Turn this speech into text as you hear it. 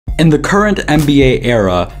In the current NBA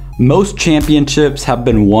era, most championships have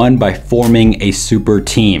been won by forming a super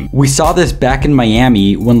team. We saw this back in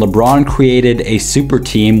Miami when LeBron created a super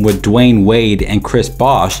team with Dwayne Wade and Chris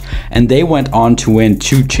Bosh, and they went on to win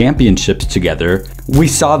 2 championships together. We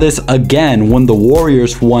saw this again when the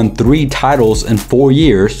Warriors won 3 titles in 4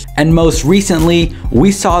 years, and most recently,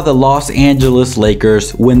 we saw the Los Angeles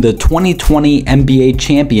Lakers win the 2020 NBA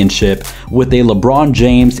championship with a LeBron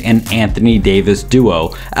James and Anthony Davis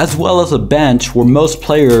duo, as well as a bench where most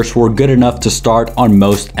players were good enough to start on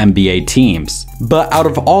most NBA teams. But out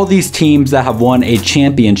of all these teams that have won a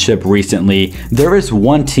championship recently, there is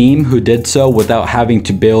one team who did so without having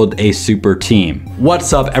to build a super team.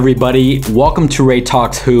 What's up everybody? Welcome to Ray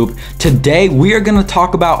Talks Hoop. Today we are going to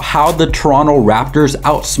talk about how the Toronto Raptors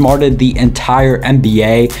outsmarted the entire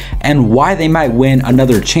NBA and why they might win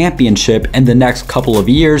another championship in the next couple of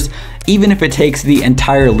years, even if it takes the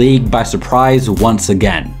entire league by surprise once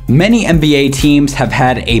again. Many NBA teams have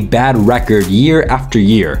had a bad record year after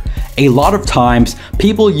year. A lot of times,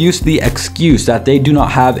 people use the excuse that they do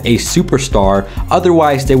not have a superstar,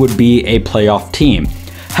 otherwise they would be a playoff team.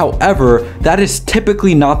 However, that is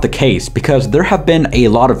typically not the case because there have been a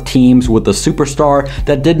lot of teams with a superstar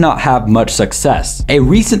that did not have much success. A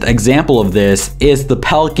recent example of this is the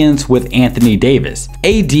Pelicans with Anthony Davis.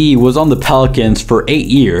 AD was on the Pelicans for 8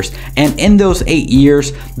 years, and in those 8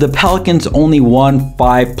 years, the Pelicans only won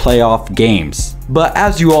 5 playoff games. But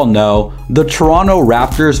as you all know, the Toronto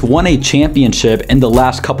Raptors won a championship in the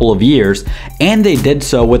last couple of years, and they did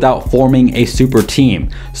so without forming a super team.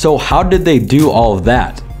 So how did they do all of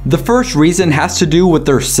that? The first reason has to do with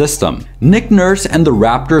their system. Nick Nurse and the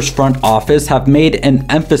Raptors front office have made an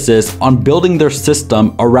emphasis on building their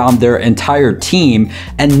system around their entire team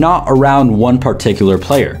and not around one particular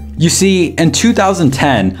player. You see, in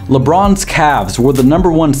 2010, LeBron's Cavs were the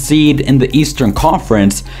 #1 seed in the Eastern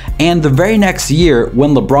Conference, and the very next year,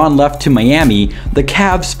 when LeBron left to Miami, the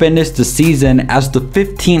Cavs finished the season as the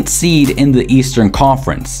 15th seed in the Eastern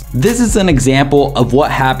Conference. This is an example of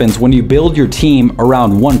what happens when you build your team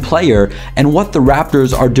around one player and what the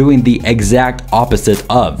Raptors are doing the exact opposite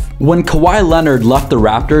of. When Kawhi Leonard left the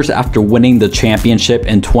Raptors after winning the championship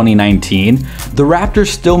in 2019, the Raptors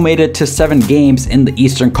still made it to 7 games in the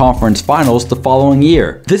Eastern Conference Finals the following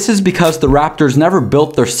year. This is because the Raptors never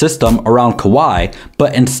built their system around Kawhi,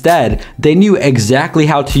 but instead, they knew exactly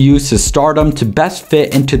how to use his stardom to best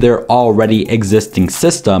fit into their already existing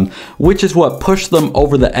system, which is what pushed them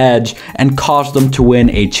over the edge and caused them to win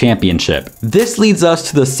a championship. This leads us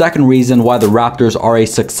to the second reason why the Raptors are a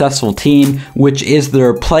successful team, which is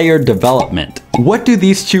their player development. What do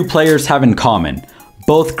these two players have in common?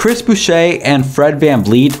 Both Chris Boucher and Fred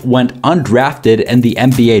Vanvleet went undrafted in the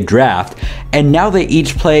NBA draft, and now they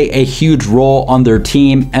each play a huge role on their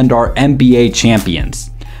team and are NBA champions.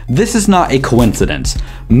 This is not a coincidence.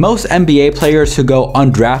 Most NBA players who go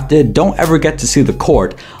undrafted don't ever get to see the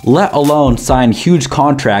court, let alone sign huge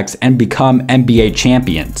contracts and become NBA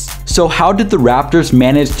champions. So how did the Raptors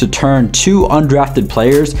manage to turn 2 undrafted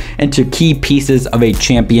players into key pieces of a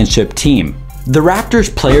championship team? The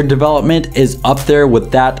Raptors' player development is up there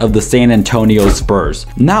with that of the San Antonio Spurs.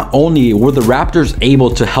 Not only were the Raptors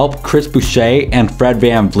able to help Chris Boucher and Fred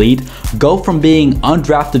VanVleet go from being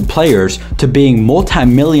undrafted players to being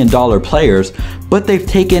multi-million-dollar players, but they've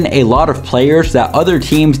taken a lot of players that other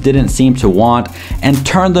teams didn't seem to want and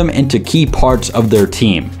turned them into key parts of their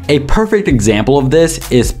team. A perfect example of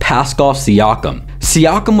this is Pascal Siakam.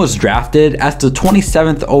 Siakam was drafted as the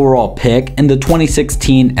 27th overall pick in the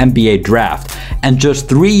 2016 NBA draft, and just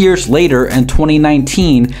 3 years later in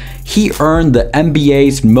 2019, he earned the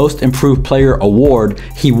NBA's Most Improved Player award,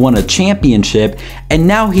 he won a championship, and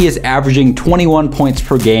now he is averaging 21 points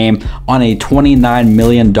per game on a $29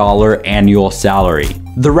 million annual salary.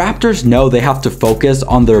 The Raptors know they have to focus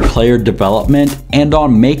on their player development and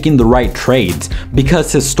on making the right trades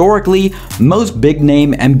because historically, most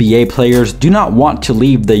big-name NBA players do not want to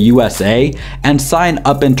leave the USA and sign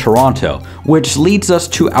up in Toronto, which leads us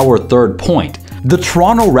to our third point. The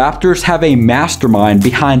Toronto Raptors have a mastermind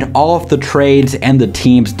behind all of the trades and the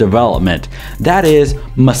team's development. That is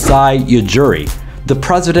Masai Ujiri, the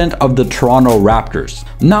president of the Toronto Raptors.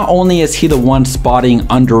 Not only is he the one spotting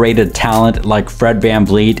underrated talent like Fred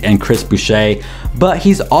VanVleet and Chris Boucher, but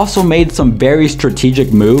he's also made some very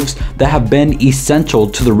strategic moves that have been essential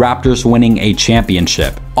to the Raptors winning a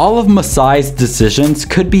championship. All of Masai's decisions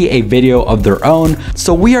could be a video of their own,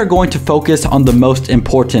 so we are going to focus on the most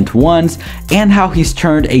important ones and how he's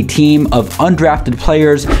turned a team of undrafted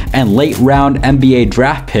players and late round NBA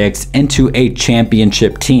draft picks into a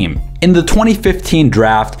championship team. In the 2015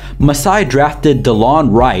 draft, Masai drafted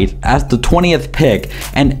DeLon Wright as the 20th pick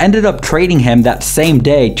and ended up trading him that same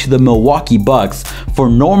day to the Milwaukee Bucks for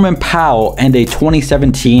Norman Powell and a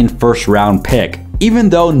 2017 first-round pick. Even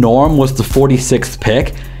though Norm was the 46th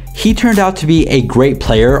pick, he turned out to be a great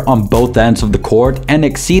player on both ends of the court and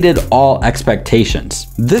exceeded all expectations.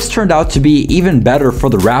 This turned out to be even better for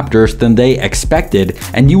the Raptors than they expected,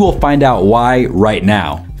 and you will find out why right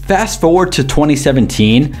now. Fast forward to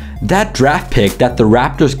 2017, that draft pick that the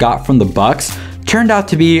Raptors got from the Bucks turned out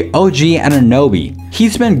to be OG Anunoby.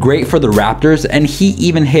 He's been great for the Raptors, and he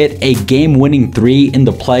even hit a game-winning 3 in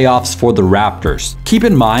the playoffs for the Raptors. Keep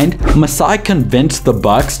in mind, Masai convinced the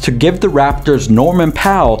Bucks to give the Raptors Norman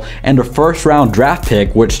Powell and a first-round draft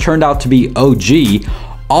pick, which turned out to be OG.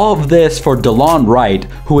 All of this for DeLon Wright,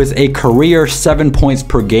 who is a career 7 points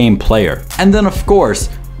per game player. And then of course,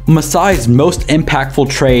 Masai's most impactful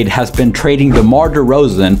trade has been trading DeMar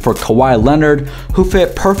DeRozan for Kawhi Leonard, who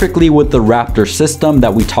fit perfectly with the Raptors system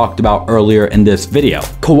that we talked about earlier in this video.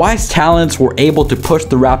 Kawhi's talents were able to push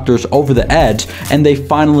the Raptors over the edge, and they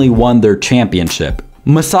finally won their championship.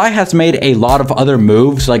 Masai has made a lot of other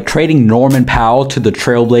moves, like trading Norman Powell to the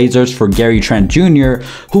Trailblazers for Gary Trent Jr.,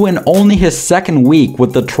 who in only his second week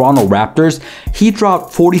with the Toronto Raptors, he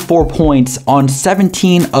dropped 44 points on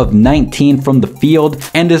 17 of 19 from the field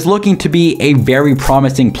and is looking to be a very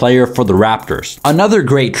promising player for the Raptors. Another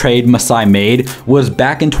great trade Masai made was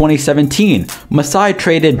back in 2017. Masai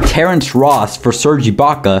traded Terrence Ross for Serge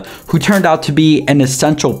Ibaka, who turned out to be an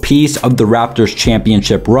essential piece of the Raptors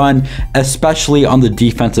championship run, especially on the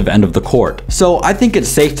defensive end of the court. So I think it's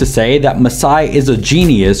safe to say that Masai is a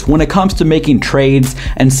genius when it comes to making trades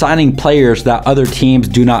and signing players that other teams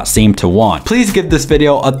do not seem to want. Please give this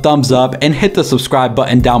video a thumbs up and hit the subscribe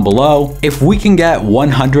button down below. If we can get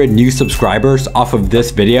 100 new subscribers off of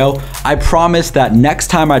this video, I promise that next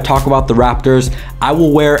time I talk about the Raptors, I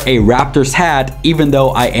will wear a Raptors hat even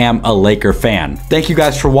though I am a Laker fan. Thank you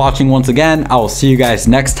guys for watching once again. I will see you guys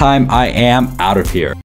next time. I am out of here.